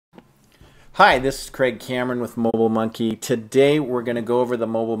Hi, this is Craig Cameron with MobileMonkey. Today we're going to go over the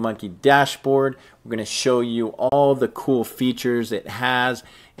MobileMonkey Dashboard. We're going to show you all the cool features it has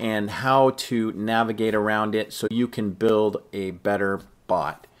and how to navigate around it so you can build a better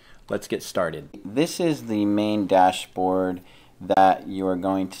bot. Let's get started. This is the main dashboard that you are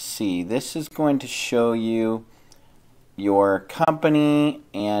going to see. This is going to show you your company,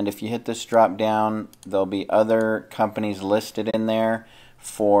 and if you hit this drop down, there'll be other companies listed in there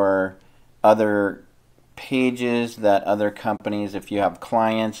for other pages that other companies, if you have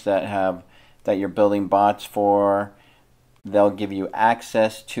clients that you're building bots for, they'll give you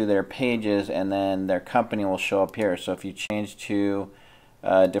access to their pages, and then their company will show up here. So if you change to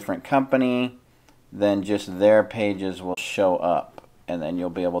a different company, then just their pages will show up, and then you'll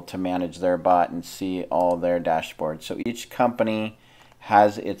be able to manage their bot and see all their dashboards. So each company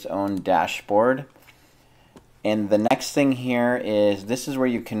has its own dashboard. And the next thing here is, this is where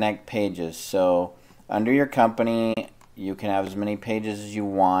you connect pages. So under your company, you can have as many pages as you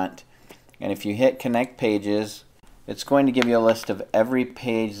want. And if you hit connect pages, it's going to give you a list of every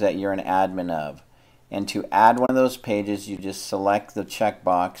page that you're an admin of. And to add one of those pages, you just select the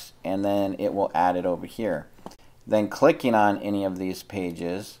checkbox, and then it will add it over here. Then clicking on any of these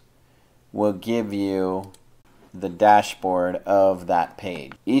pages will give you the dashboard of that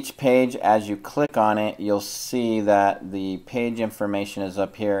page. Each page, as you click on it, you'll see that the page information is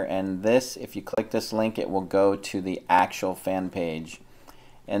up here, and this, if you click this link, it will go to the actual fan page.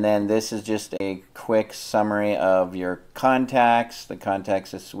 And then this is just a quick summary of your contacts, the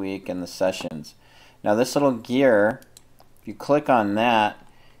contacts this week, and the sessions. Now this little gear, if you click on that,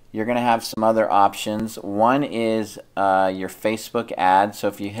 you're going to have some other options. One is your Facebook ads. So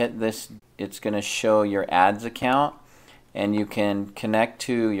if you hit this, it's going to show your ads account, and you can connect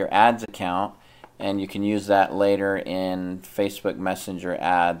to your ads account, and you can use that later in Facebook Messenger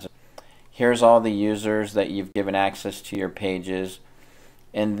ads. Here's all the users that you've given access to your pages.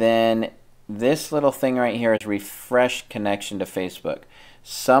 And then this little thing right here is refresh connection to Facebook.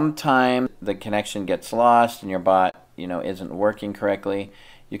 Sometimes the connection gets lost and your bot, isn't working correctly.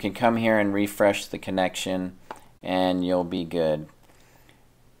 You can come here and refresh the connection, and you'll be good.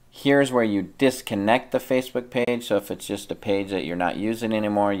 Here's where you disconnect the Facebook page. So if it's just a page that you're not using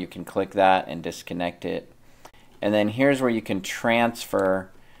anymore, you can click that and disconnect it. And then here's where you can transfer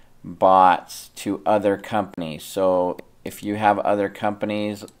bots to other companies. So if you have other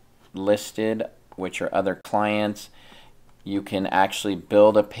companies listed, which are other clients, you can actually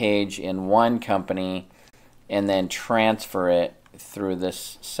build a page in one company and then transfer it through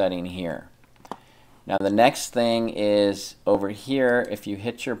this setting here. Now the next thing is over here. If you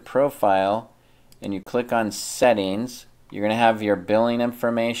hit your profile and you click on settings, you're going to have your billing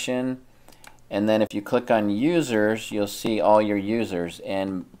information, and then if you click on users, you'll see all your users.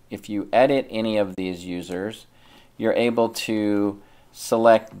 And if you edit any of these users, you're able to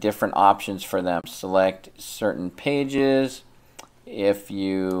select different options for them. Select certain pages. Let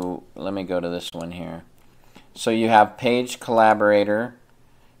me go to this one here. So you have page collaborator,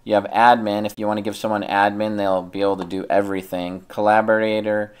 you have admin. If you want to give someone admin, they'll be able to do everything.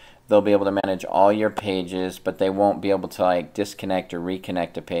 Collaborator, they'll be able to manage all your pages, but they won't be able to disconnect or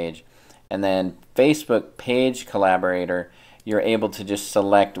reconnect a page. And then Facebook page collaborator, you're able to just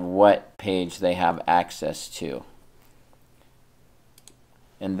select what page they have access to.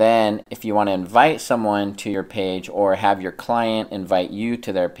 And then if you want to invite someone to your page or have your client invite you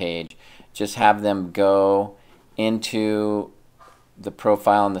to their page, just have them go into the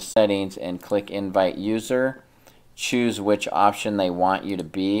profile and the settings and click invite user, choose which option they want you to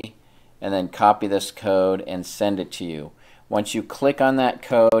be, and then copy this code and send it to you. Once you click on that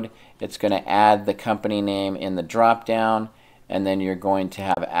code, it's going to add the company name in the drop down, and then you're going to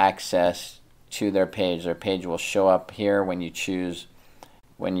have access to their page. Their page will show up here when you choose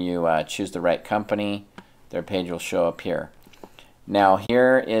the right company. Their page will show up here. Now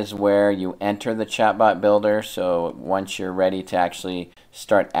here is where you enter the chatbot builder. So once you're ready to actually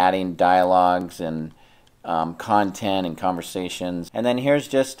start adding dialogues and content and conversations. And then here's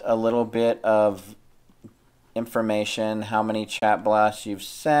just a little bit of information: how many chat blasts you've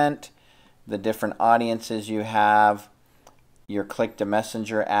sent, the different audiences you have, your click to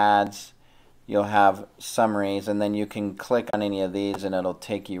messenger ads. You'll have summaries, and then you can click on any of these and it'll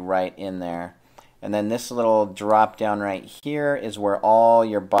take you right in there. And then this little drop down right here is where all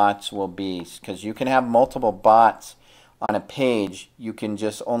your bots will be, because you can have multiple bots on a page. You can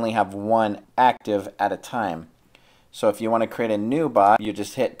just only have one active at a time. So if you want to create a new bot, you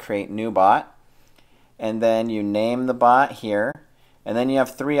just hit create new bot, and then you name the bot here, and then you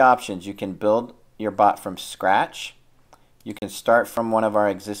have three options. You can build your bot from scratch, You can start from one of our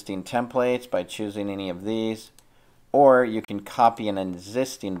existing templates by choosing any of these, or you can copy an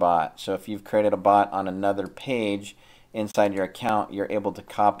existing bot. So if you've created a bot on another page inside your account, you're able to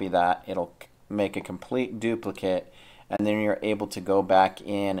copy that. It'll make a complete duplicate, and then you're able to go back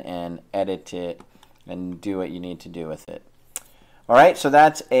in and edit it and do what you need to do with it. All right, so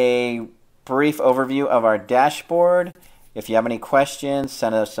that's a brief overview of our dashboard. If you have any questions,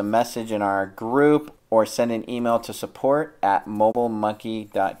 send us a message in our group or send an email to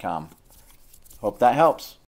support@mobilemonkey.com. Hope that helps.